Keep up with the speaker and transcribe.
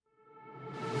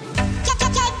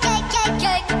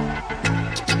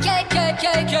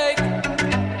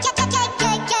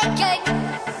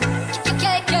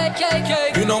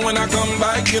know when I come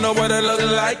back, you know what it look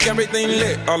like. Everything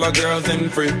lit, all the girls in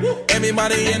free.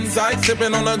 Everybody inside,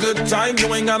 sipping on a good time.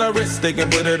 You ain't got a risk, they can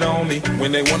put it on me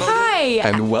when they wanna. Hi,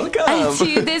 and welcome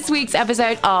to this week's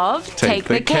episode of Take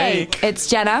the Cake. It's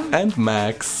Jenna and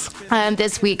Max.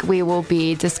 This week we will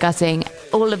be discussing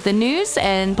all of the news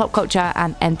in pop culture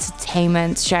and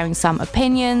entertainment, sharing some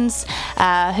opinions.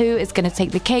 Who is going to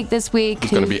take the cake this week?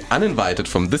 Who's going to be uninvited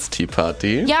from this tea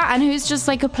party? Yeah, and who's just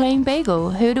like a plain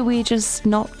bagel? Who do we just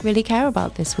not really care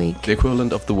about this week? The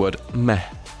equivalent of the word meh.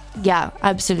 Yeah,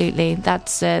 absolutely.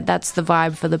 That's the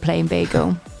vibe for the plain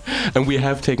bagel. And we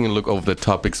have taken a look over the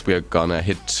topics we are gonna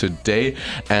hit today,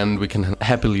 and we can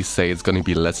happily say it's gonna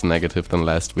be less negative than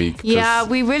last week. Yeah,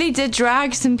 we really did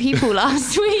drag some people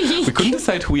last week. We couldn't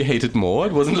decide who we hated more.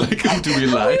 It wasn't like, who do we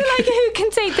like? We were like, who can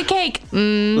take the cake?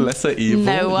 Lesser evil.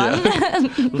 No one. Yeah.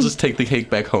 We'll just take the cake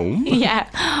back home. Yeah,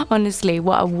 honestly,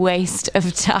 what a waste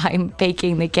of time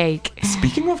baking the cake.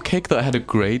 Speaking of cake, though, I had a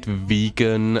great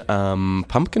vegan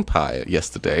pumpkin pie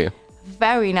yesterday.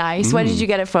 Very nice. Where did you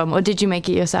get it from? Or did you make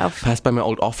it yourself? Passed by my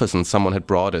old office and someone had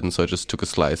brought it, and so I just took a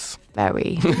slice.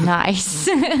 Very nice.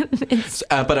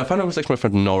 But I found it was actually my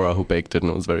friend Nora who baked it,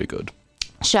 and it was very good.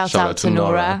 Shout out to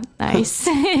Nora. Nice.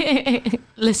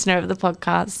 Listener of the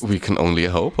podcast. We can only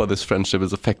hope, or this friendship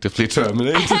is effectively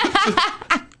terminated.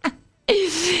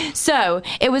 So,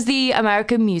 it was the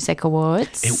American Music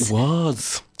Awards. It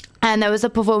was. And there was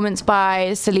a performance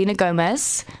by Selena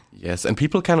Gomez. Yes, and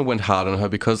people kind of went hard on her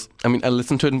because, I mean, I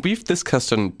listened to it, and we've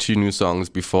discussed her 2 new songs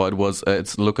before. It was,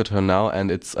 it's Look at Her Now, and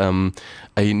it's I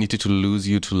Needed to Lose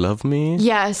You to Love Me.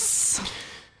 Yes.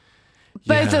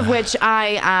 Both of which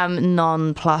I am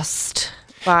nonplussed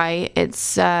by.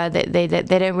 It's they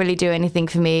don't really do anything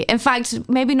for me. In fact,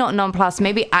 maybe not nonplussed,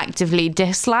 maybe actively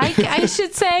dislike, I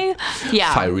should say.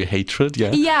 Yeah. Fiery hatred,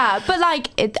 yeah. Yeah, but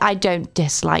I don't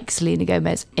dislike Selena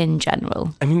Gomez in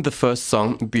general. I mean, the first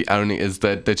song, the irony is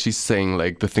that she's saying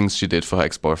like the things she did for her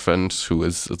ex-boyfriend, who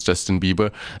is Justin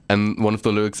Bieber, and one of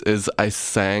the lyrics is, I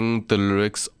sang the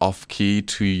lyrics off key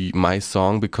to my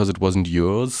song because it wasn't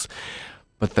yours.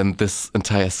 But then this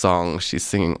entire song, she's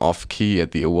singing off-key at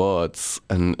the awards,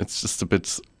 and it's just a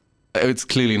bit... It's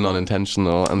clearly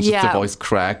non-intentional, and just the voice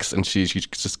cracks, and she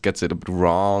just gets it a bit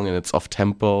wrong, and it's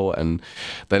off-tempo, and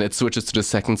then it switches to the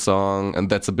second song, and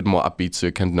that's a bit more upbeat, so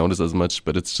you can't notice as much,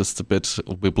 but it's just a bit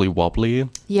wibbly-wobbly.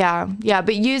 Yeah,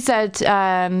 but you said...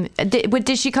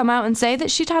 did she come out and say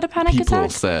that she'd had a panic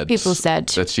attack? People said.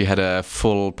 That she had a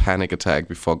full panic attack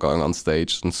before going on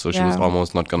stage, and so she was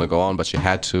almost not going to go on, but she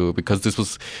had to,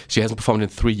 because she hasn't performed in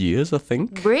 3 years, I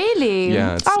think. Really?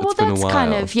 Yeah, it's been a while.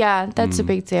 Kind of, that's a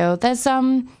big deal. There's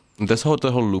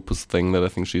the whole lupus thing that I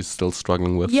think she's still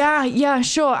struggling with. Yeah,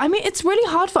 sure. I mean, it's really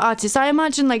hard for artists. I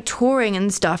imagine like touring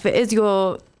and stuff.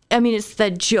 It's their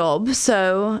job,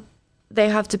 so they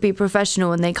have to be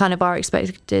professional and they kind of are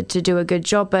expected to do a good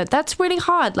job. But that's really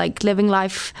hard, like living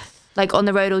life like on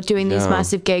the road or doing these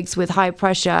massive gigs with high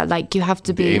pressure. Like you have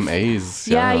to be AMAs.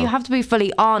 Yeah, you have to be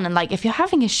fully on, and like if you're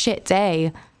having a shit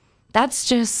day, that's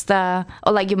just or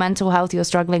like your mental health, you're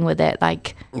struggling with it.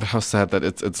 Like how sad that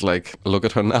it's like, look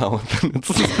at her now.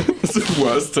 It's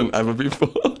worse than ever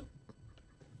before.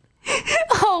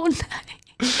 Oh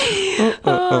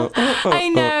no. I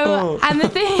know. And the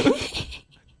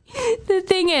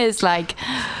thing is, like,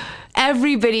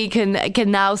 everybody can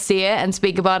now see it and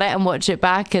speak about it and watch it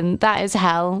back, and that is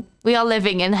hell. We are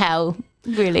living in hell,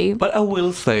 really. But I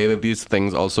will say that these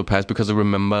things also pass, because I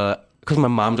remember... Because my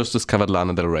mom just discovered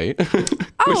Lana Del Rey.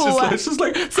 Which is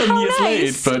like 7 years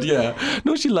late. But yeah.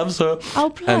 No, she loves her. Oh,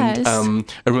 bless.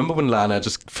 And I remember when Lana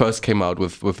just first came out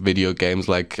with video games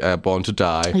like Born to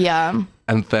Die. Yeah.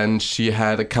 And then she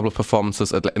had a couple of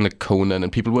performances in a Conan,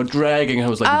 and people were dragging her. I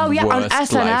was like, on worst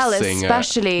SNL live singer.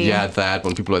 especially. Yeah, that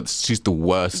when people are like, she's the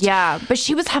worst. Yeah, but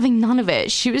she was having none of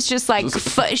it. She was just like,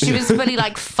 she was fully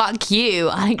like, fuck you.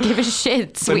 I don't give a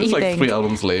shit. Then it's like 3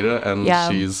 albums later, and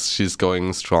she's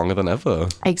going stronger than ever.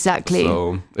 Exactly.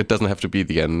 So it doesn't have to be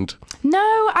the end.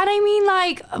 No, and I mean,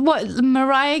 like, what,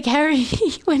 Mariah Carey,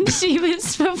 when she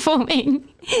was performing,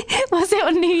 was it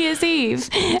on New Year's Eve?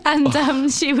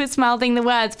 And she was mouthing the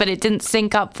words, but it didn't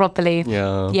sync up properly.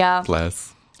 Yeah.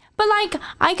 Bless. But, like,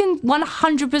 I can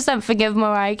 100% forgive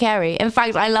Mariah Carey. In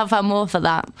fact, I love her more for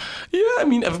that. Yeah, I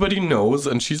mean, everybody knows,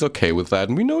 and she's okay with that.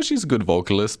 And we know she's a good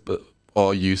vocalist,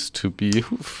 or used to be.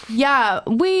 Yeah,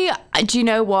 do you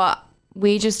know what?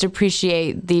 We just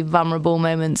appreciate the vulnerable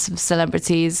moments of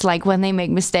celebrities, like when they make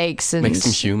mistakes. And makes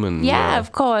them human. Yeah,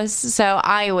 of course. So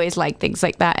I always like things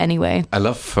like that anyway. I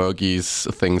love Fergie's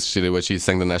things she did where she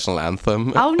sang the national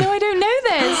anthem. Oh, no, I don't know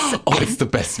this? Oh, it's the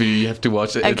best video. You have to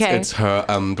watch it. Okay. It's her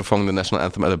performing the national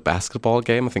anthem at a basketball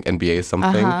game. I think NBA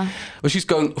something. Where she's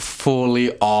going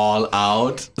fully all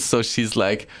out. So she's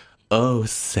like, oh,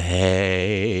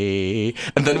 say.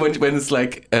 And then when it's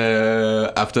like,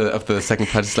 after the second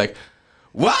part, it's like,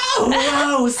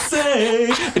 wow,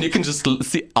 say. And you can just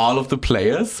see all of the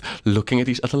players looking at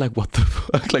each other like, what the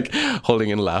fuck? Like, holding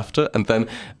in laughter. And then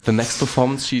the next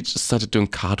performance, she just started doing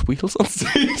cartwheels on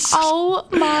stage. Oh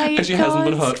my And she hasn't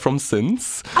been heard from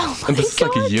since. Oh my and this is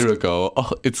like a God. year ago.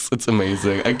 Oh, it's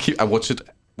amazing. I watch it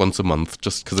once a month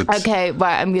just because it's... Okay,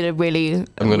 right, I'm going to really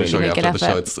I'm going to show you make an after the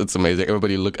show. effort. It's amazing.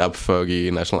 Everybody look up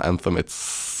Fergie National Anthem.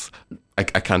 It's... I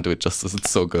can't do it justice.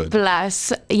 It's so good.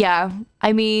 Bless. Yeah.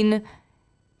 I mean,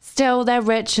 still, they're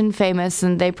rich and famous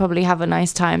and they probably have a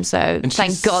nice time. So thank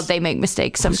she's- God they make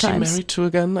mistakes Who's she sometimes. married to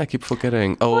again? I keep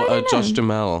forgetting. Oh, don't Josh know.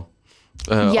 Duhamel.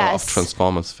 Yes. Of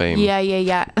Transformers fame.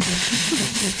 Yeah.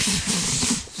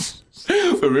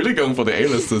 We're really going for the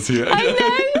A-listers here. I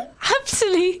know.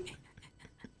 Absolutely.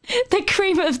 The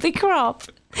cream of the crop.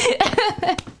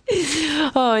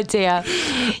 Oh dear.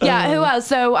 Yeah, who else?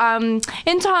 So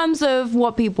in terms of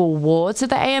what people wore to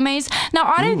the AMAs,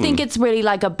 now I don't think it's really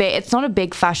like it's not a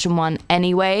big fashion one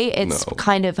anyway. It's No.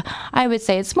 kind of, I would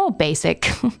say it's more basic.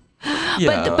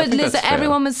 Yeah, I but think Lizzo, that's fair.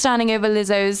 everyone was standing over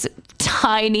Lizzo's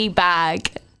tiny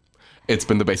bag. It's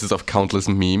been the basis of countless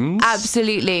memes.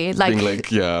 Absolutely. Being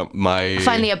like, yeah, my...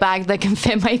 Finally a bag that can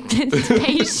fit my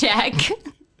paycheck.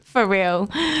 For real.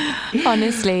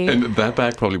 Honestly. And that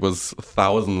bag probably was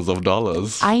thousands of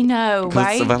dollars. I know, 'Cause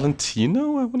right? It's a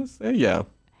Valentino, I want to say. Yeah.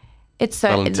 It's so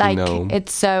Valentino.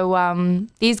 it's so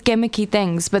these gimmicky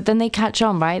things, but then they catch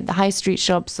on, right? The high street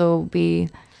shops will be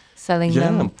selling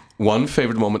Yeah. them. One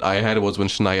favorite moment I had was when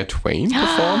Shania Twain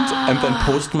performed, and then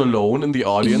Post Malone in the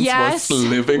audience Yes, was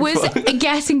living was for...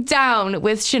 getting down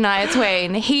with Shania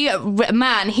Twain.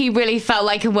 He really felt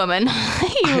like a woman.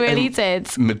 He really did.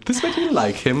 This made me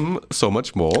like him so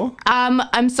much more.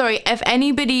 I'm sorry, if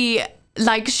anybody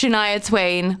likes Shania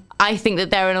Twain, I think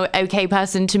that they're an okay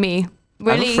person to me. I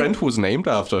have Really, a friend who's named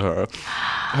after her.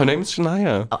 Her name's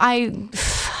Shania. I can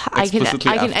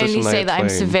Explicitly only after say Shania that I'm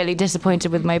Twain. severely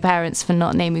disappointed with my parents for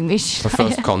not naming me Her Shania.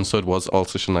 first concert was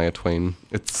also Shania Twain.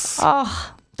 It's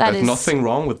Oh, that there's is nothing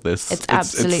wrong with this. It's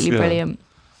absolutely yeah. brilliant.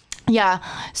 Yeah.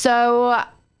 So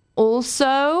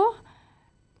also,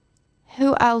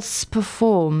 who else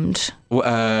performed?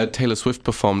 Well, Taylor Swift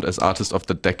performed as Artist of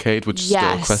the Decade, which is still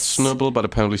Yes. questionable, but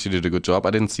apparently she did a good job.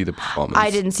 I didn't see the performance. I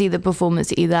didn't see the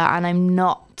performance either, and I'm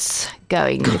not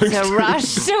going to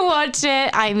rush to watch it.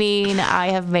 I mean, I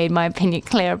have made my opinion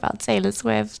clear about Taylor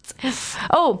Swift.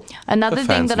 Oh, another The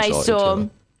thing fans that I enjoyed saw her.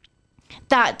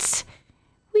 that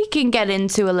we can get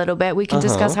into a little bit. We can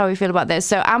discuss how we feel about this.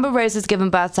 So Amber Rose has given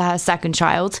birth to her second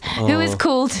child, who is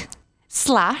called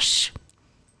Slash.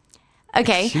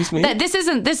 Okay, Excuse me? this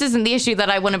isn't the issue that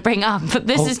I want to bring up, but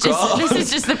this Oh, is God.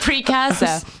 just the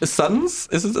precursor. Sons?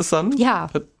 Is it a son? Yeah.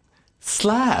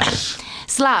 Slash.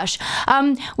 Slash,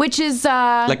 which is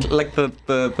Like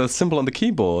the symbol on the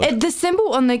keyboard. the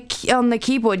symbol on the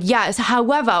keyboard. Yes,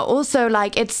 however, also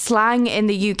like it's slang in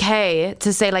the UK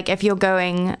to say like if you're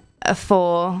going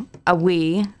for a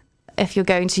wee. If you're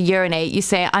going to urinate, you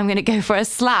say, I'm going to go for a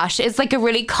slash. It's like a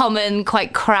really common,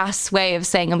 quite crass way of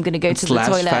saying I'm going to go to the Slash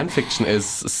toilet. fan fiction is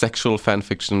sexual fan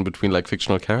fiction between like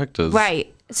fictional characters.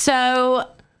 Right. So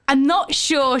I'm not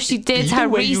sure she did Either her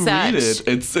way you read research.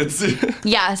 it, it's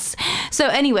Yes. So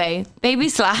anyway, baby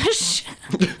slash.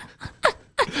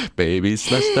 baby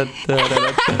slash da, da,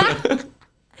 da, da.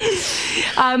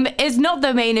 Is not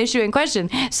the main issue in question.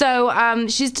 So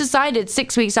she's decided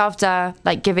 6 weeks after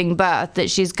like giving birth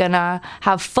that she's gonna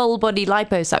have full body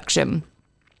liposuction.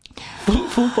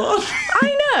 Full body.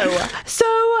 I know. So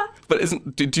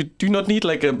But do you not need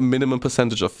like a minimum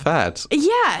percentage of fat?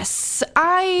 yes,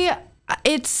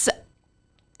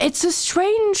 it's a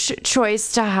strange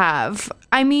choice to have.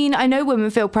 I mean, I know women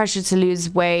feel pressure to lose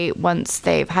weight once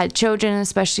they've had children,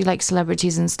 especially like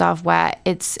celebrities and stuff, where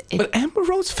it's But Amber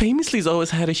Rose famously has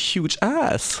always had a huge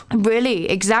ass. really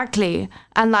exactly,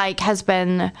 and like has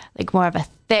been like more of a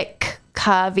thick,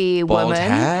 curvy Bald woman.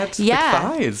 head, thick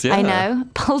thighs, yeah. I know,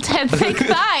 bald head, thick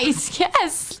thighs.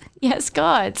 Yes,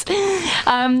 God.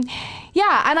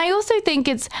 Yeah, and I also think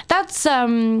that's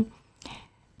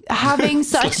having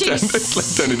such It's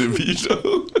like Danny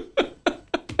DeVito.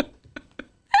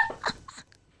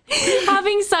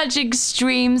 having such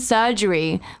extreme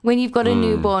surgery when you've got a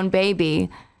newborn baby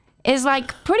is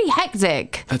like pretty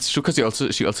hectic. That's true, because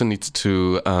she also needs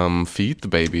to feed the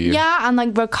baby. Yeah, and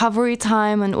like recovery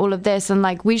time and all of this, and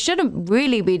like we shouldn't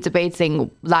really be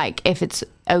debating like if it's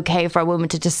okay for a woman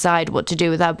to decide what to do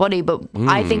with her body, but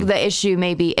I think the issue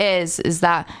maybe is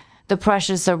that the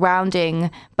pressure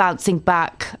surrounding bouncing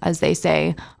back, as they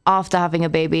say, after having a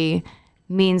baby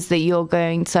means that you're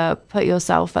going to put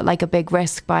yourself at like a big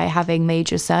risk by having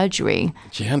major surgery.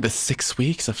 Yeah, and the 6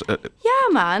 weeks of Yeah,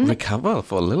 man. recover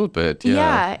for a little bit. Yeah.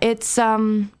 Yeah, it's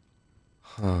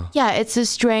yeah, it's a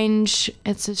strange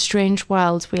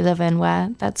world we live in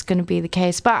where that's going to be the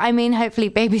case. But I mean, hopefully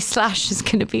baby Slash is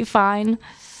going to be fine.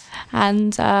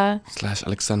 And /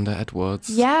 Alexander Edwards.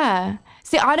 yeah.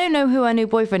 See, I don't know who her new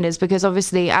boyfriend is, because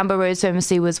obviously Amber Rose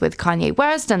famously was with Kanye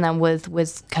West and then with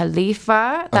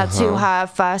Khalifa. That's who her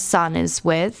first son is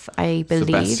with, I believe.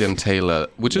 Sebastian Taylor,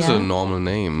 which is a normal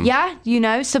name. Yeah, you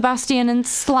know, Sebastian and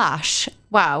Slash.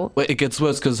 Wow. Well, it gets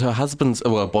worse because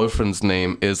her boyfriend's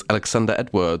name is Alexander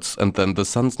Edwards, and then the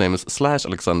son's name is /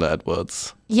 Alexander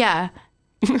Edwards. Yeah.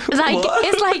 Like,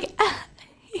 it's like...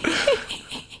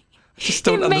 Just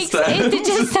don't understand. It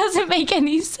just doesn't make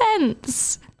any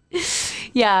sense.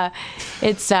 Yeah,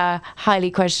 it's highly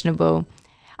questionable.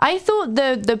 I thought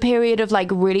the period of like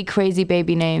really crazy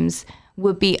baby names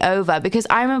would be over, because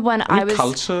I remember when I was...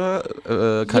 Culture,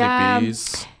 Cardi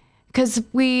B's. Because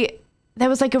there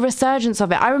was like a resurgence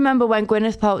of it. I remember when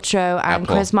Gwyneth Paltrow and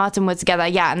Apple. Chris Martin were together,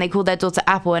 and they called their daughter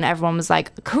Apple, and everyone was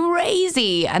like,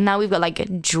 crazy. And now we've got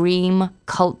like Dream,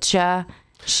 Culture,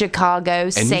 Chicago,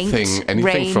 Saint, Anything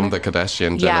Rain. from the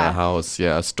Kardashian Jenner house.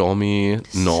 Yeah, Stormy,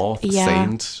 North,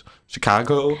 Saint,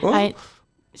 Chicago. Oh.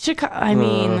 I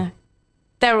mean,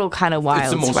 they're all kind of wild,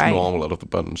 it's the most right? normal out of the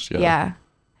bunch. Yeah. Yeah.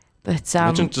 But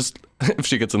Imagine just if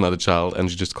she gets another child and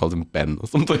she just calls him Ben or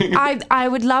something. I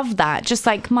would love that, just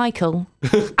like Michael.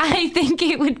 I think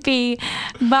it would be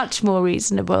much more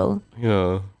reasonable.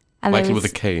 Yeah. And Michael with a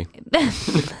K.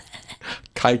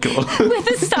 Keiko. With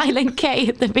a silent K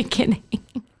at the beginning.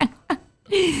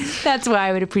 That's what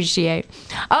I would appreciate.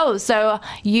 Oh, so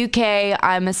UK,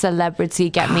 I'm a celebrity,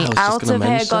 get me out of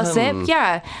here gossip.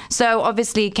 Yeah. So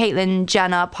obviously Caitlyn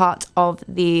Jenner, part of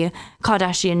the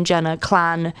Kardashian Jenner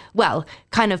clan. Well,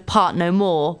 kind of part no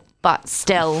more, but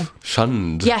still.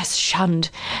 Shunned. Yes, shunned.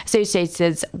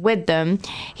 Associated with them.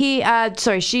 She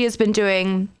has been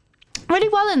doing really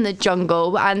well in the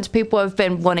jungle, and people have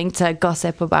been wanting to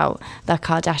gossip about the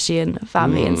Kardashian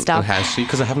family and stuff. And has she?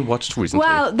 Because I haven't watched recently.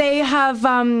 Well, they have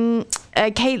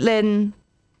Caitlyn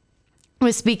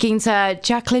was speaking to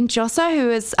Jacqueline Josser, who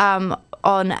is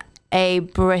on a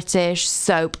British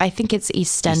soap. I think it's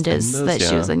EastEnders that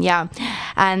she was on. Yeah.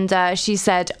 And she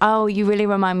said, oh, you really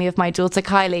remind me of my daughter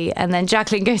Kylie. And then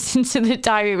Jacqueline goes into the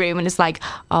diary room and is like,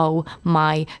 oh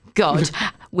my God,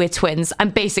 we're twins. I'm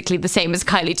basically the same as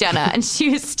Kylie Jenner. And she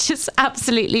was just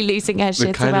absolutely losing her shit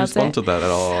Did Kylie about respond it. to that at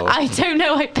all? I don't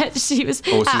know. I bet she was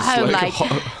at home like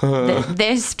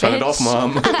this bitch. Turn it off,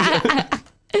 Mom.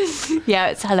 Yeah,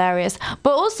 it's hilarious.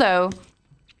 But also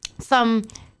some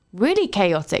really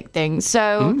chaotic things.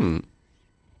 So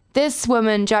this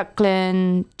woman,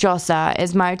 Jacqueline Josser,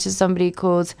 is married to somebody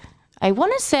called, I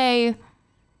want to say,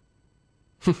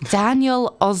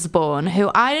 Daniel Osborne,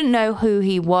 who I didn't know who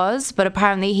he was, but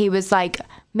apparently he was like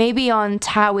maybe on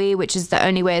Towie, which is The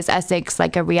Only Way is Essex,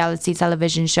 like a reality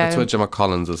television show. That's where Gemma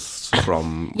Collins is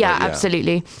from. Yeah,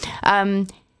 absolutely.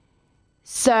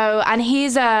 So, and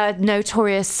he's a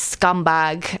notorious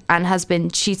scumbag and has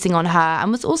been cheating on her, and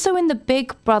was also in the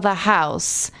Big Brother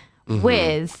house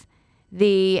with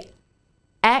the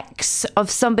ex of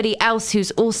somebody else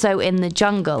who's also in the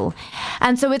jungle.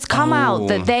 And so it's come out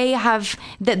that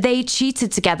they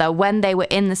cheated together when they were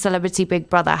in the Celebrity Big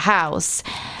Brother house.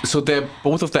 So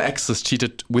both of the exes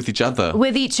cheated with each other?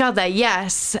 With each other,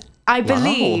 yes. I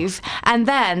believe. And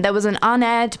then there was an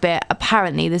unaired bit,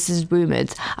 apparently, this is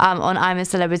rumoured, on I'm a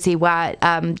Celebrity, where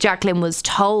Jacqueline was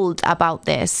told about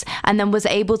this and then was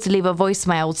able to leave a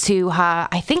voicemail to her,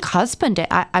 I think, husband.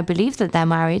 I believe that they're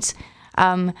married.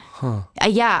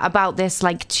 Yeah, about this,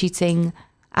 like, cheating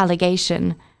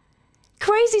allegation.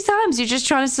 Crazy times. You're just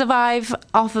trying to survive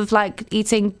off of, like,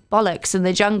 eating bollocks in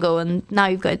the jungle, and now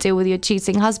you've got to deal with your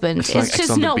cheating husband. It's like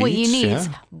just not what you need. Yeah.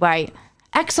 Right.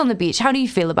 Ex on the Beach. How do you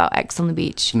feel about Ex on the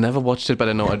Beach? Never watched it, but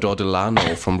I know Adore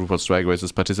Delano from RuPaul's Drag Race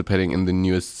is participating in the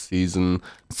newest season.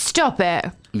 Stop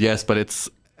it. Yes, but it's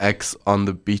Ex on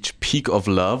the Beach Peak of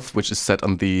Love, which is set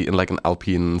in like an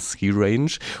alpine ski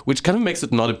range, which kind of makes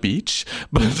it not a beach,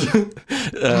 but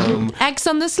Ex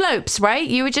on the Slopes, right?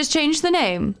 You would just change the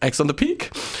name. Ex on the Peak.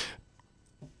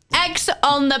 X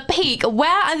on the Peak. Where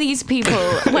are these people?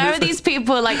 Where are these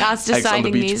people like us X on the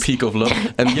deciding Beach, these? Peak of Love.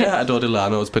 And yeah, Adore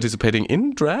Delano is participating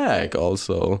in drag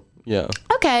also. Yeah.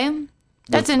 Okay.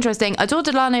 That's interesting. Adore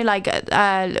Delano, like,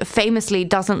 famously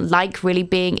doesn't like really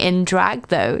being in drag,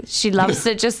 though. She loves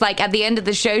to just, like, at the end of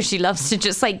the show, she loves to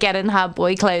just, like, get in her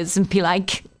boy clothes and be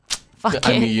like, fuck it.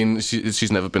 I mean,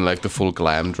 she's never been like the full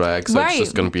glam drag, so Right. it's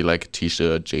just gonna be like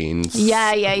t-shirt, jeans.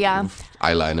 Yeah.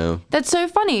 Eyeliner. That's so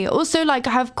funny. Also, like,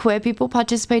 have queer people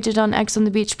participated on X on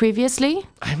the Beach previously?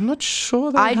 I'm not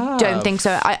sure. I don't think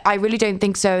so. I really don't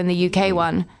think so in the UK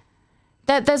one.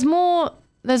 There's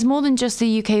more than just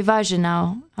the UK version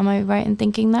now. Am I right in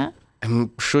thinking that?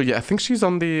 I'm sure. Yeah, I think she's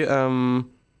on the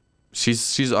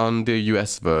she's on the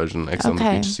US version, X on the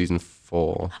Okay. Beach season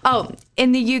 4. Oh,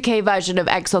 in the UK version of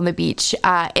X on the Beach,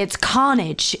 it's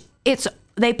carnage.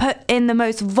 They put in the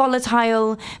most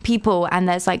volatile people, and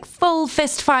there's like full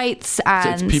fist fights So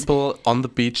and. it's people on the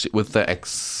beach with their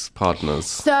ex-partners.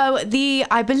 So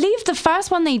I believe the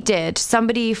first one they did,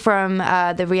 somebody from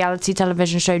the reality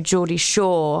television show Geordie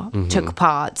Shore took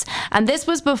part, and this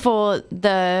was before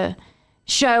the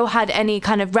show had any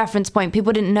kind of reference point.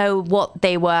 People didn't know what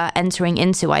they were entering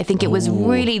into. I think it was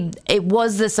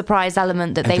the surprise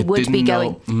element that And they they would be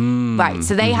didn't going right.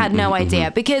 So they had no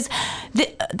idea, because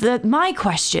my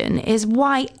question is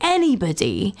why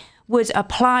anybody would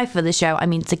apply for the show. I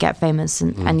mean, to get famous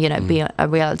and you know, be a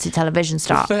reality television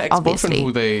star, Their ex-boyfriend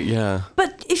obviously. who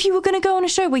But if you were going to go on a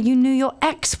show where you knew your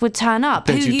ex would turn up,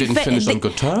 That who you didn't finish on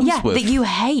good terms with. that you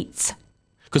hate.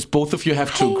 because both of you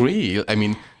have to agree. I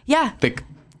mean, Yeah.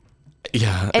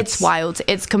 it's Wild.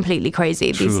 It's completely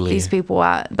crazy. Truly. These people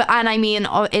are, and I mean,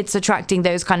 it's attracting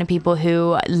those kind of people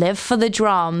who live for the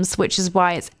drums, which is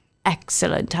why it's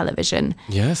excellent television.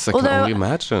 Yes, I can only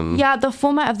imagine. Yeah, the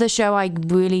format of the show I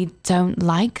really don't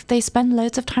like. They spend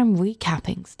loads of time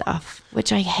recapping stuff,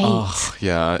 which I hate. Oh,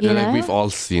 yeah, You like know? we've all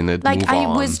seen it. Like, Move I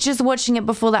on. was just watching it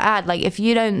before the ad. Like, if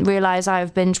you don't realize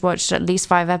I've binge watched at least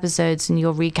 5 episodes and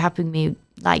you're recapping me,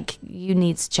 like, you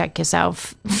need to check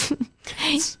yourself.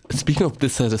 Speaking of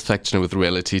dissatisfaction with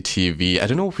reality TV, I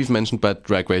don't know if we've mentioned, but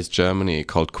Drag Race Germany,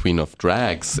 called Queen of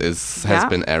Drags, has Yeah.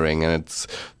 been airing, and its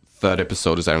 3rd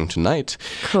episode is airing tonight.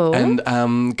 Cool.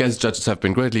 And guest judges have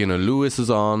been great. Leona Lewis is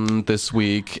on this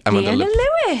week. Leona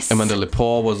Lewis. Amanda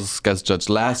Lepore was guest judge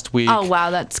last week. Oh,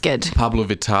 wow, that's good. Pablo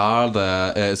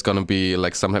Vittar is going to be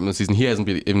like sometime in the season. He hasn't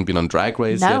even been on Drag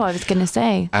Race No, yet. I was going to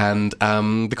say. And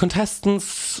the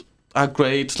contestants are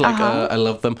great. Like, I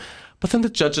love them. But then the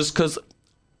judges, because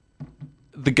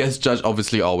the guest judge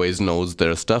obviously always knows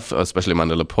their stuff, especially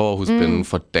Amanda Lepore, who's been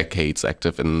for decades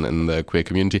active in the queer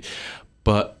community.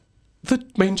 But the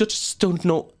main judges don't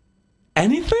know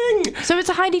anything. So it's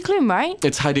a Heidi Klum, right?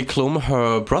 It's Heidi Klum,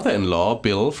 her brother-in-law,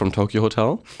 Bill, from Tokyo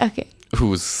Hotel, Okay.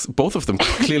 who's both of them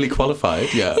clearly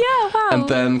qualified. Yeah. Yeah, wow. And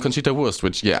then Conchita Wurst,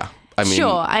 which, I mean...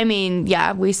 Sure, I mean,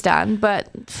 yeah, we stand, but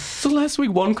So last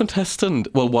week, one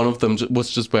of them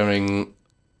was just wearing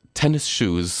tennis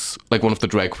shoes, like one of the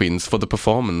drag queens, for the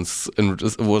performance, and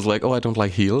just was like, "Oh, I don't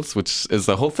like heels," which is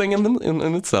a whole thing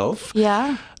in itself.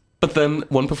 yeah. But then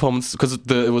one performance, because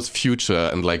it was future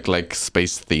and like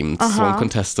space themed, so one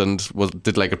contestant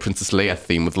did like a Princess Leia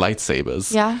theme with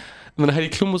lightsabers. Yeah. And then Heidi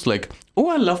Klum was like, "Oh,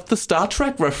 I love the Star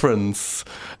Trek reference."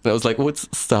 And I was like, "Oh, it's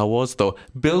Star Wars, though."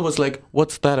 Bill was like,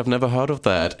 "What's that? I've never heard of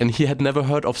that." And he had never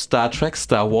heard of Star Trek,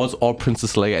 Star Wars, or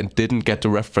Princess Leia, and didn't get the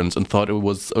reference and thought it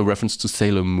was a reference to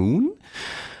Sailor Moon.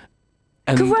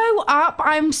 And Grow up.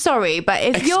 I'm sorry, but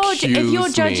if you're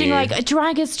Excuse judging me. like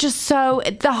drag is just so,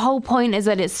 the whole point is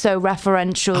that it's so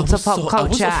referential to pop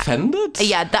culture. I was offended.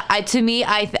 Yeah, to me,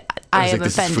 I was am like, this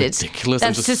is offended. ridiculous. I'm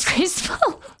That's just-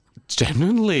 disgraceful.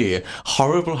 Genuinely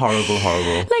horrible.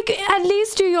 Like, at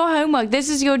least do your homework. This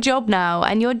is your job now,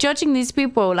 and you're judging these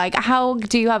people. Like, how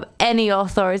do you have any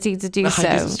authority to do so?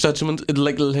 Heidi's judgment,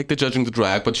 like they're judging the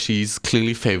drag, but she's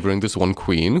clearly favoring this one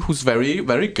queen who's very,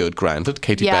 very good, granted,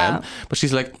 Katie Yeah. Ban. But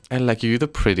she's like, "I like you the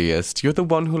prettiest. You're the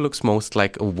one who looks most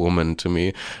like a woman to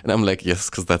me." And I'm like, yes,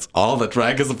 because that's all that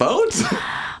drag is about.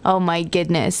 Oh my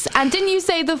goodness! And didn't you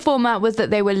say the format was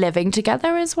that they were living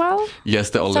together as well?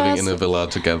 Yes, they're all So living in that's- a villa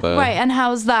together. Right, and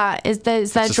how's that? Is there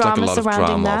Just like a drama lot of surrounding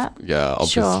drama. that? Yeah,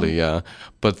 obviously, yeah.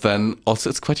 But then also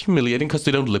it's quite humiliating because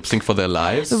they don't lip sync for their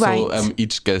lives. Right. So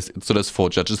each guest, so there's 4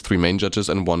 judges, 3 main judges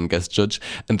and 1 guest judge,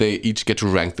 and they each get to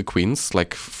rank the queens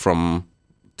like from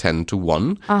 10 to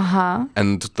 1.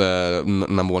 And the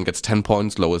number 1 gets 10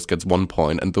 points, lowest gets 1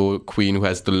 point, and the queen who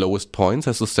has the lowest points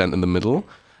has to stand in the middle,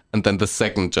 and then the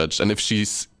second judge. And if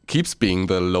she's keeps being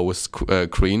the lowest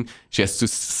queen, she has to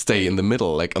stay in the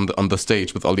middle, like on the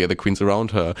stage with all the other queens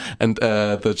around her. And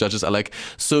the judges are like,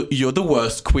 "So you're the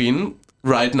worst queen.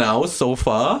 right now so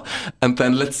far, and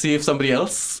then let's see if somebody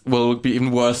else will be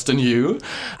even worse than you.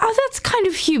 Oh, that's kind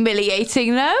of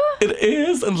humiliating, though. It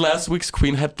is, and last week's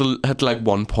queen had like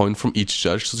 1 point from each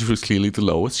judge, so she was clearly the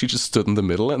lowest. She just stood in the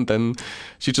middle, and then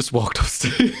she just walked off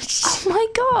stage. Oh my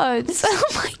god! Oh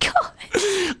my god!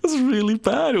 It was really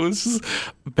bad. It was just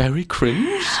very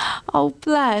cringe. Oh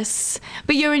bless!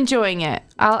 But you're enjoying it.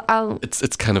 I'll.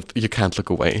 It's kind of, you can't look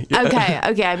away. Okay,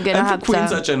 I'm gonna And have the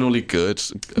queens to. are generally good.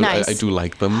 Nice. I do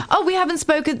like them. Oh, we haven't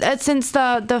spoken since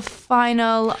the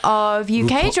final of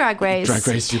UK Drag Race. Drag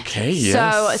Race UK, yes.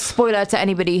 So, spoiler to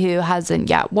anybody who hasn't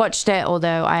yet watched it,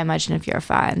 although I imagine if you're a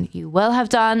fan, you will have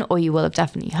done, or you will have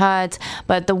definitely heard.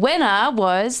 But the winner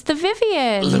was the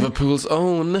Vivienne. Liverpool's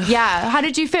own. Yeah. How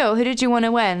did you feel? Who did you want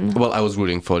to win? Well, I was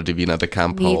rooting for Divina de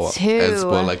Campo. Me too. As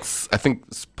well. Like, I think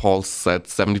Paul said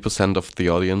 70% of the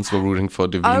audience were rooting for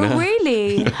Divina. Oh,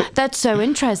 really? That's so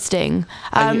interesting.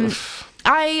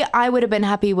 I would have been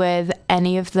happy with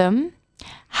any of them.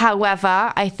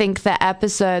 However, I think the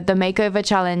makeover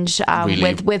challenge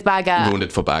Really with Baga ruined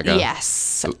it for Baga.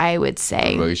 Yes, I would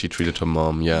say. The way she treated her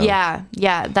mom, yeah.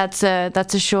 Yeah, that's a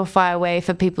surefire way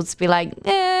for people to be like,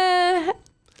 eh.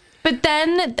 But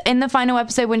then in the final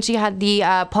episode, when she had the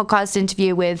podcast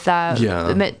interview with kind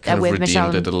of with redeemed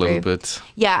Michelle, it a little bit.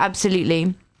 Yeah,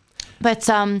 absolutely. But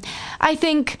I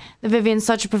think Vivienne's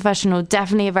such a professional,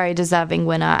 definitely a very deserving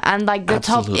winner. And like the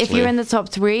top, if you're in the top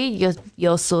 3,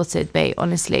 you're sorted, babe.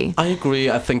 Honestly, I agree.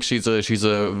 I think she's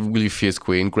a really fierce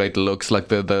queen. Great looks, like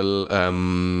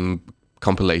the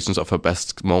compilations of her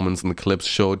best moments in the clips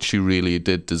showed she really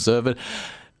did deserve it.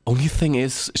 Only thing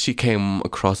is, she came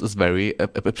across as very a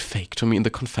bit fake to me in the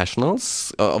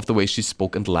confessionals of the way she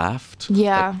spoke and laughed.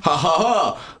 Yeah. Like, ha ha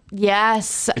ha.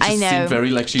 Yes, It just I know. seemed very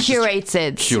like she's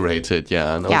curated. Curated,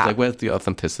 yeah. And I was like, where's the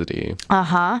authenticity?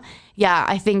 Yeah,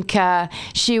 I think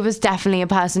she was definitely a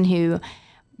person who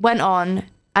went on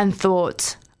and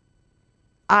thought,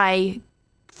 I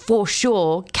for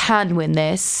sure can win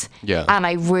this. Yeah. And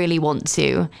I really want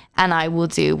to. And I will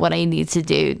do what I need to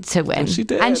do to win. And she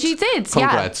did.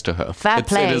 Congrats to her. Fair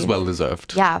play. It is well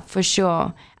deserved. Yeah, for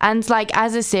sure. And like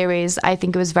as a series, I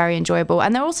think it was very enjoyable.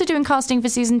 And they're also doing casting for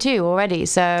season 2 already.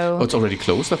 So Oh, it's already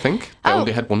closed, I think. They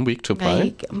only had 1 week to apply.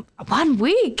 like 1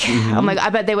 week. Oh my god, I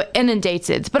bet they were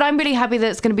inundated. But I'm really happy that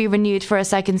it's going to be renewed for a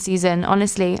second season.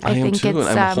 Honestly, I am think too, it's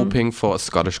and I'm hoping for a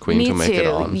Scottish queen me to make too. it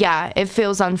on. Yeah, it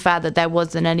feels unfair that there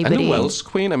wasn't And anybody. a Welsh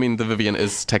queen. I mean, the Vivienne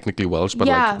is technically Welsh, but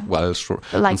Yeah. like Welsh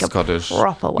Like and a Scottish.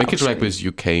 proper Make it Welsh Drag Race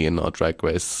UK and not Drag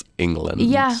Race England.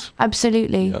 Yeah,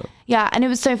 absolutely. Yeah, and it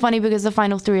was so funny because the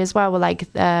final 3 as well were like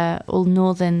all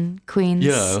northern queens.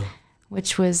 Yeah.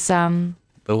 Which was That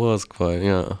was quite,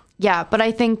 yeah. yeah, but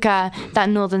I think that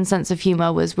northern sense of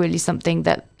humor was really something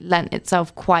that lent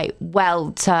itself quite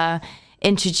well to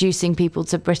introducing people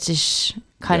to British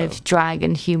kind of drag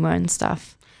and humor and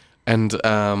stuff. And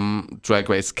Drag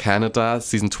Race Canada,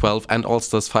 season 12 and All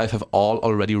Stars 5 have all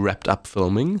already wrapped up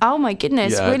filming. Oh my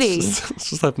goodness, Yeah, really? it's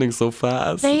just happening so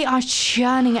fast. They are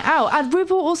churning it out. And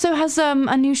RuPaul also has a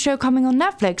new show coming on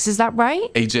Netflix, is that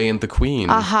right? AJ and the Queen.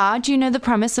 Do you know the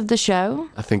premise of the show?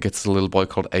 I think it's a little boy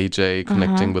called AJ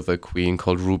connecting with a queen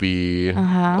called Ruby.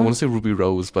 I want to say Ruby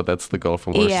Rose, but that's the girl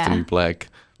from Orange is the New Black.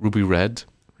 Ruby Red.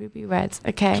 Ruby Red.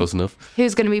 Okay. Close enough.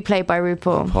 Who's going to be played by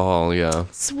RuPaul? Paul, yeah.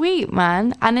 Sweet,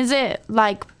 man. And is it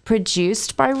like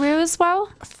produced by Ru as well?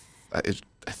 I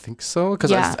think so. Because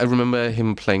Yeah. I remember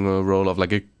him playing a role of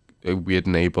like a weird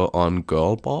neighbor on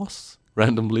Girl Boss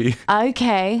randomly.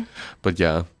 Okay. But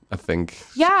yeah, I think.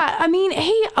 Yeah, I mean,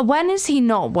 when is he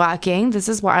not working? This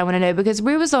is what I want to know because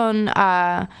Ru was on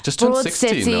Just turned Broad 60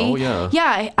 City. now, yeah.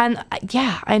 Yeah, and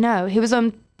I know. He was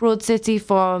on Broad City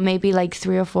for maybe like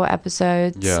 3 or 4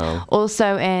 episodes. Yeah.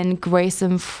 Also in Grace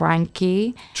and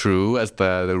Frankie. True, as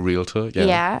the realtor. Yeah.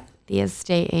 Yeah, the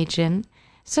estate agent.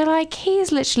 So like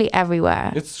he's literally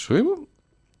everywhere. It's true.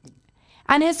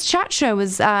 And his chat show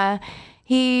was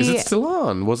Is it still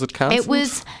on? Was it cancelled? It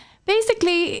was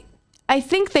basically, I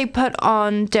think they put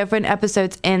on different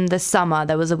episodes in the summer.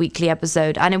 There was a weekly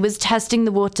episode and it was testing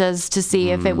the waters to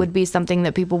see if it would be something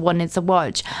that people wanted to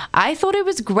watch. I thought it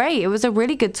was great. It was a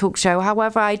really good talk show.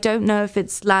 However, I don't know if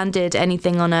it's landed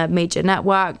anything on a major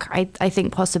network. I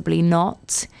think possibly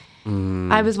not.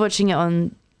 I was watching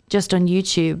it just on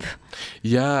YouTube.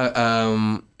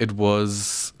 Yeah, it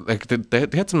was like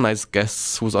they had some nice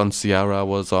guests. Who was on? Ciara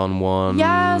was on one.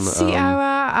 Yeah,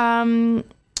 Ciara.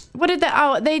 what did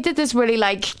they did this really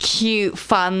like cute,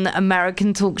 fun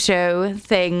American talk show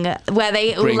thing where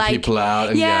they all Bring like people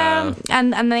out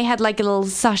and and they had like a little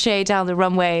sachet down the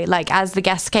runway like as the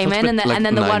guests came in, and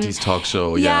then the 90s one talk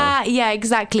show. yeah,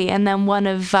 exactly. And then one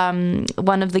of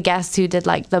the guests who did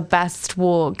like the best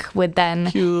walk would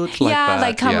then Cute,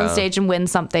 like come on that, stage and win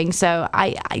something. So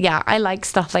I like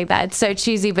stuff like that. It's so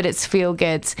cheesy, but it's feel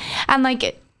good. And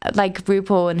like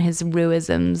RuPaul and his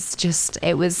ruisms, just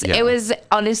it was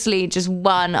honestly just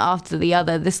one after the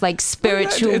other. This like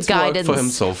spiritual it's guidance worked for him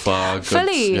so far. Good,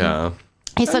 Fully. yeah.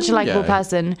 He's such a likable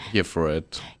person. Here for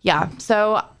it. Yeah.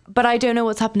 So, but I don't know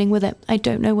what's happening with it. I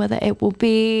don't know whether it will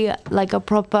be like a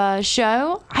proper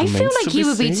show. I feel Remains like to he be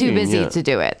would be too seen, busy yeah. to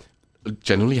do it.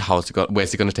 Generally,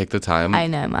 where's he going to take the time? I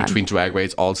know, man. Between Drag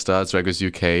Race, All Stars, Drag Race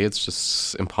UK, it's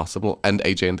just impossible. And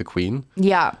AJ and the Queen.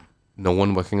 Yeah. No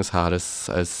one working as hard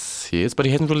as he is, but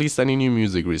he hasn't released any new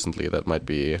music recently. That might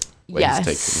be where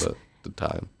he's taking the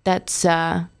time.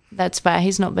 That's fair.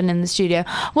 He's not been in the studio.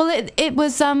 Well, it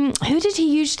was who did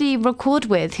he usually record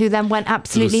with? Who then went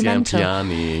absolutely Lucian mental?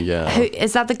 Piani, yeah. Who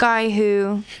is that? The guy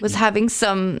who was having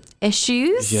some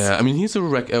issues? Yeah, I mean he's a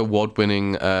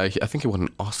award-winning. I think he won an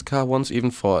Oscar once,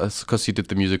 even because he did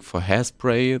the music for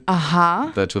Hairspray,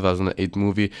 the 2008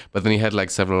 movie. But then he had like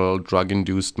several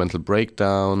drug-induced mental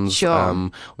breakdowns. Sure.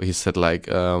 Where he said like.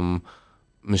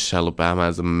 Michelle Obama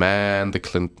as a man, the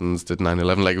Clintons did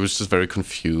 9/11. Like, it was just very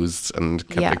confused and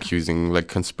kept accusing like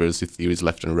conspiracy theories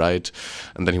left and right.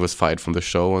 And then he was fired from the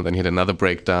show, and then he had another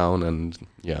breakdown, and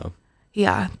yeah.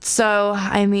 Yeah. So,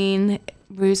 I mean,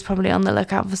 Rue's probably on the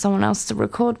lookout for someone else to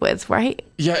record with, right?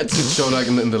 Yeah, it's a show like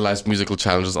in the last musical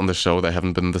challenges on the show, they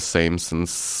haven't been the same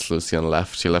since Lucian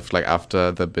left. He left like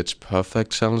after the Bitch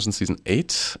Perfect challenge in season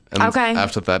 8. And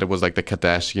after that, it was like the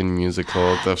Kardashian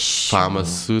musical, the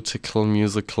pharmaceutical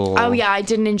musical. Oh, yeah, I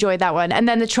didn't enjoy that one. And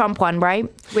then the Trump one, right?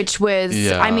 Which was,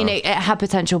 I mean, it had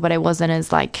potential, but it wasn't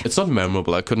as like... It's not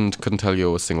memorable. I couldn't tell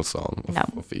you a single song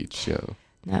of each, yeah.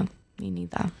 No, me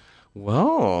neither.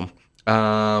 Well,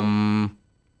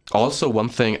 also one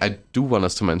thing I do want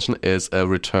us to mention is a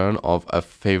return of a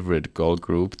favorite girl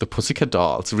group, the Pussycat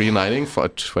Dolls, reuniting for a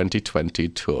 2020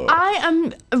 tour. I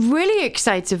am really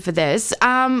excited for this.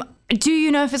 Do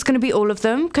you know if it's going to be all of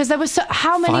them? Because there was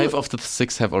how many? 5 of the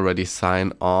 6 have already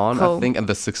signed on, I think, and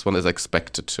the 6th one is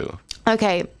expected to.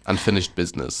 Okay. Unfinished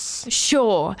business.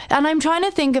 Sure. And I'm trying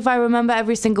to think if I remember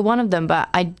every single one of them, but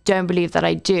I don't believe that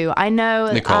I do. I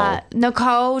know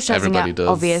Nicole Scherzinger,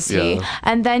 obviously. Yeah.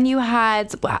 And then you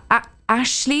had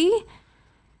Ashley.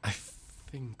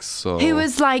 I think so. Who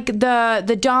was like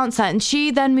the dancer, and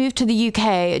she then moved to the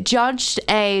UK, judged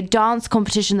a dance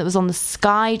competition that was on the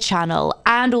Sky Channel,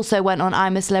 and also went on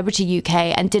I'm a Celebrity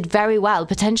UK and did very well.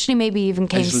 Potentially, maybe even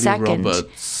came Ashley second.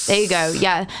 Roberts. There you go.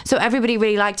 Yeah. So everybody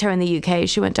really liked her in the UK.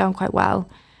 She went down quite well.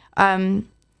 And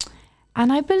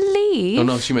I believe.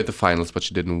 No, she made the finals, but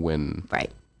she didn't win.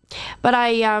 Right. But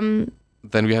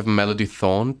Then we have Melody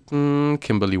Thornton,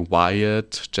 Kimberly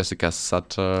Wyatt, Jessica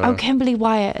Sutter. Oh, Kimberly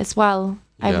Wyatt as well.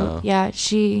 Yeah.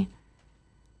 She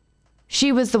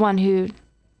was the one who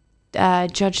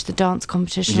judged the dance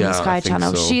competition on the Sky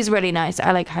Channel. So. She's really nice.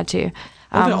 I like her too.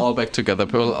 They're all back together.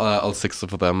 All 6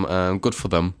 of them. Good for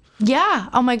them. Yeah.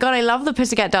 Oh my God, I love the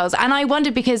Pussycat Dolls. And I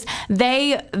wondered because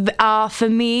they are, for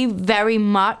me, very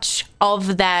much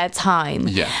of their time.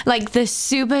 Yeah. Like the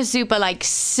super, super like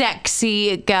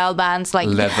sexy girl bands. Like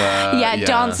leather. Yeah,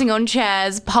 dancing on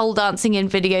chairs, pole dancing in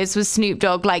videos with Snoop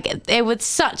Dogg. Like it was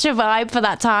such a vibe for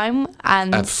that time.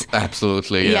 And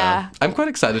absolutely, yeah. I'm quite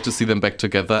excited to see them back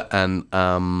together, and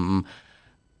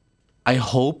I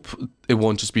hope it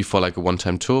won't just be for like a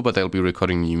one-time tour, but they'll be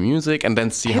recording new music and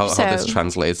then see how this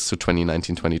translates to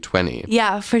 2019, 2020.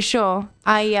 Yeah, for sure.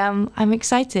 I'm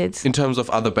excited. In terms of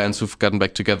other bands who've gotten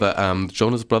back together,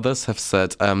 Jonas Brothers have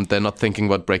said they're not thinking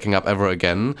about breaking up ever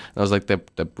again. And I was like,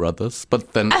 they're brothers.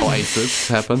 But then Oasis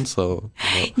happened, so...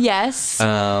 Yes.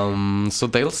 So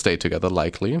they'll stay together,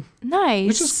 likely. Nice.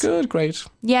 Which is good, great.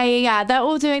 Yeah. They're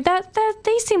all doing that.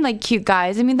 They seem like cute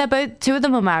guys. I mean, two of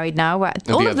them are married now.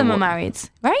 All of them are married,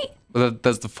 right? Well,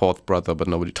 there's the 4th brother, but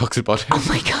nobody talks about him. Oh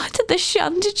my God, the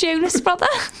shunned Jonas brother.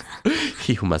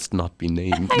 He who must not be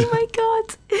named. Oh my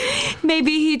God.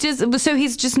 Maybe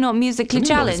he's just not musically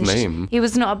challenged. His name. He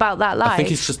was not about that life. I think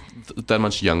he's just that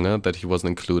much younger that he wasn't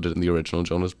included in the original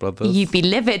Jonas Brothers. You'd be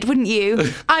livid, wouldn't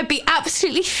you? I'd be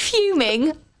absolutely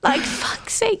fuming. Like,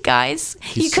 fuck's sake, guys.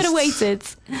 You could have waited.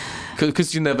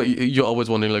 Because you're always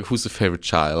wondering, like, who's the favorite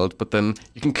child? But then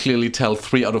you can clearly tell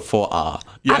 3 out of 4 are.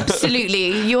 Yeah.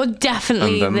 Absolutely. You're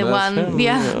definitely the one. Him.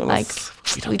 Yeah. Like,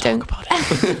 we don't talk about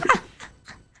it.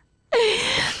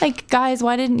 Like, guys,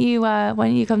 why didn't you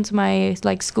come to my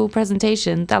like school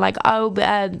presentation? They're like, oh,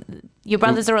 your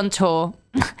brothers are on tour.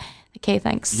 Okay,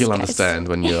 thanks. You'll guys. understand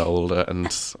when you're older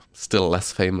and still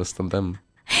less famous than them.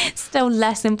 Still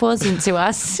less important to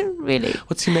us, really.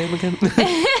 What's your name again?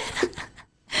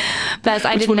 Bless,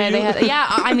 I didn't know they had. Yeah,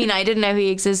 I mean, I didn't know he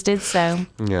existed, so.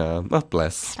 Yeah, not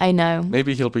bless. I know.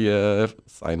 Maybe he'll be a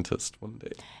scientist one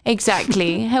day.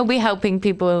 Exactly. He'll be helping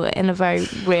people in a very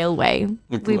real way.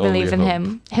 We believe in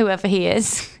him, whoever he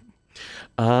is.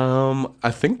 I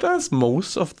think that's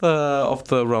most of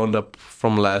the roundup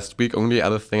from last week. Only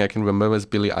other thing I can remember is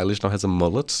Billie Eilish now has a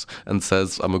mullet and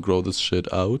says, "I'm gonna grow this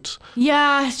shit out."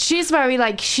 Yeah, she's very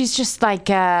she's just like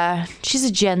she's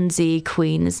a Gen Z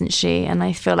queen, isn't she? And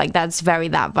I feel like that's very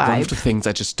that vibe. One of the things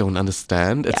I just don't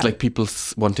understand. It's like people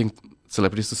wanting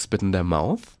celebrities to spit in their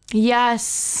mouth.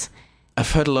 Yes. I've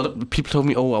heard a lot of people told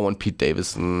me, "Oh, I want Pete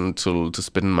Davidson to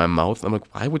spit in my mouth." I'm like,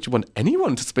 why would you want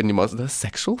anyone to spit in your mouth? Is that a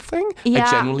sexual thing? Yeah.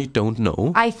 I genuinely don't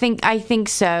know. I think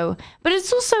so. But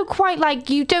it's also quite like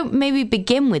you don't maybe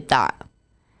begin with that.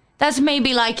 That's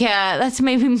maybe that's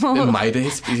maybe more in my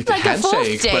days, like a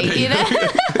fourth date, you know?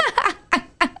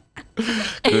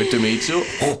 Good to meet you.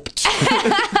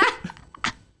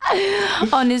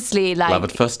 Honestly, like love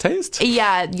at first taste.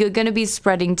 Yeah, you're going to be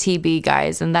spreading TB,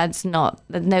 guys, and that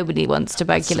nobody wants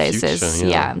tuberculosis.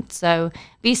 Future, yeah. So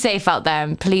be safe out there,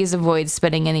 and please avoid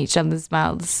spitting in each other's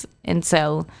mouths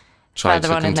until Try further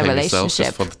to on in the contain yourself relationship.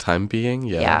 just for the time being.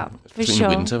 Yeah, for in sure.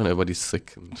 winter when everybody's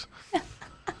sick. And...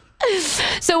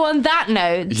 So on that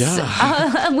note,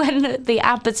 yeah. when the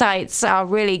appetites are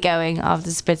really going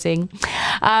after spitting,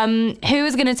 who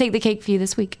is going to take the cake for you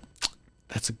this week?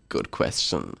 That's a good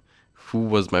question. Who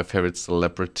was my favorite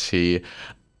celebrity?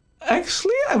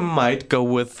 Actually, I might go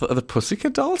with the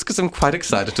Pussycat Dolls because I'm quite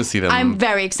excited to see them. I'm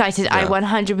very excited. Yeah. I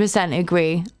 100%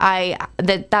 agree.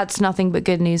 That's nothing but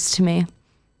good news to me.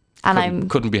 And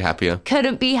couldn't be happier.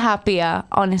 Couldn't be happier,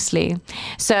 honestly.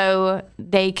 So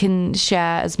they can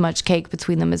share as much cake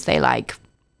between them as they like.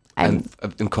 And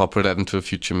incorporate that into a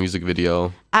future music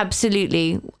video.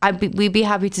 Absolutely. We'd be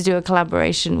happy to do a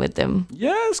collaboration with them.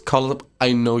 Yes, call up.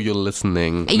 I know you're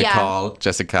listening. Yeah. Nicole,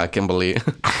 Jessica, Kimberly.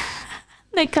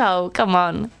 Nicole, come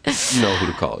on. You know who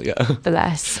to call, yeah.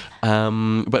 Bless.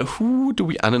 But who do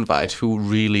we uninvite? Who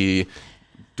really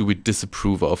do we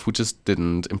disapprove of? Who just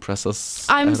didn't impress us?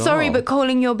 I'm at sorry, all? but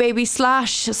calling your baby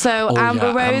Slash. So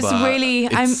Amber Rose, Amber, really,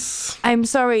 I'm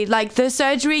sorry. Like the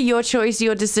surgery, your choice,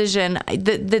 your decision.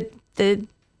 The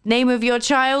name of your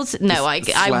child? No, I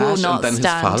will not and then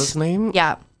stand. His father's name?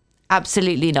 Yeah,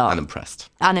 absolutely not.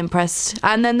 Unimpressed.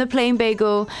 And then the plain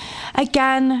bagel.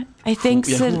 Again, I think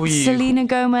Selena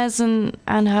Gomez and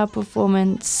her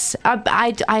performance.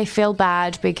 I feel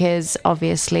bad because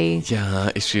obviously.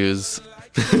 Yeah, issues.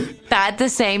 But at the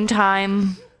same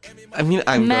time. I mean,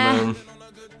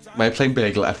 my plain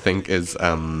bagel, I think, is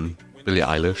Billie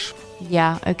Eilish.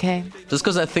 Yeah, okay. Just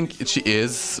because I think she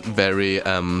is very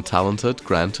talented,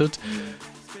 granted.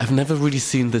 I've never really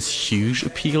seen this huge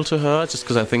appeal to her, just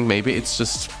because I think maybe it's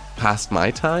just past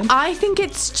my time. I think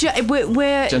it's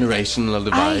we're generational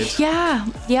divide.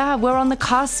 Yeah, we're on the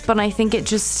cusp, and I think it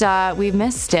just we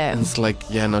missed it. And it's like,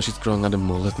 now she's growing out a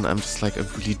mullet, and I'm just like, I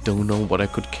really don't know what I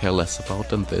could care less about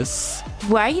than this.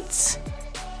 Right?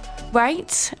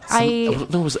 I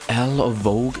don't know, it was Elle or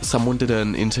Vogue. Someone did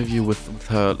an interview with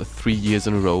her 3 years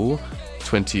in a row,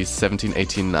 2017,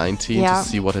 18, 19, to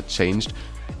see what had changed.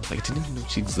 I was like, I didn't even know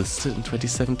she existed in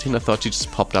 2017. I thought she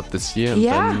just popped up this year. And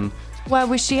then... Where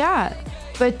was she at?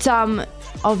 But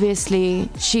obviously,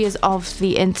 she is of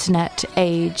the internet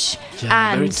age.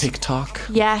 Yeah, very TikTok.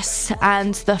 Yes,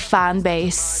 and the fan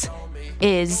base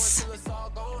is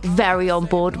very on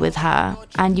board with her.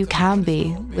 And you can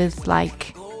be with,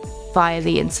 via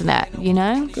the internet, you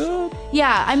know? Good.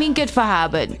 Yeah, I mean, good for her,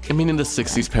 but... I mean, in the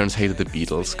 60s, parents hated the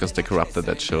Beatles because they corrupted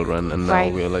their children, and now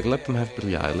we're like, let them have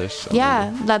Billie Eilish.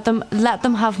 Yeah, let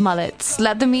them have mullets.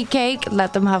 Let them eat cake,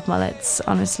 let them have mullets,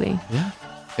 honestly. Yeah,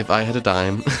 if I had a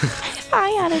dime. If I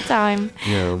had a dime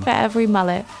for every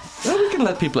mullet. Well, we can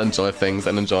let people enjoy things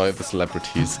and enjoy the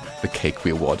celebrities, the cake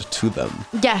we awarded to them.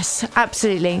 Yes,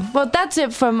 absolutely. Well, that's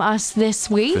it from us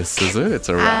this week. This is it. It's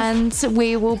a wrap. And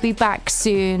we will be back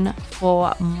soon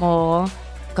for more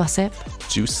gossip.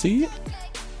 Juicy.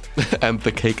 And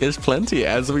the cake is plenty,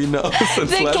 as we know.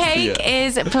 The cake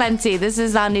is plenty. This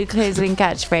is our new closing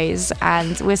catchphrase,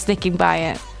 and we're sticking by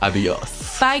it.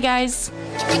 Adios. Bye, guys.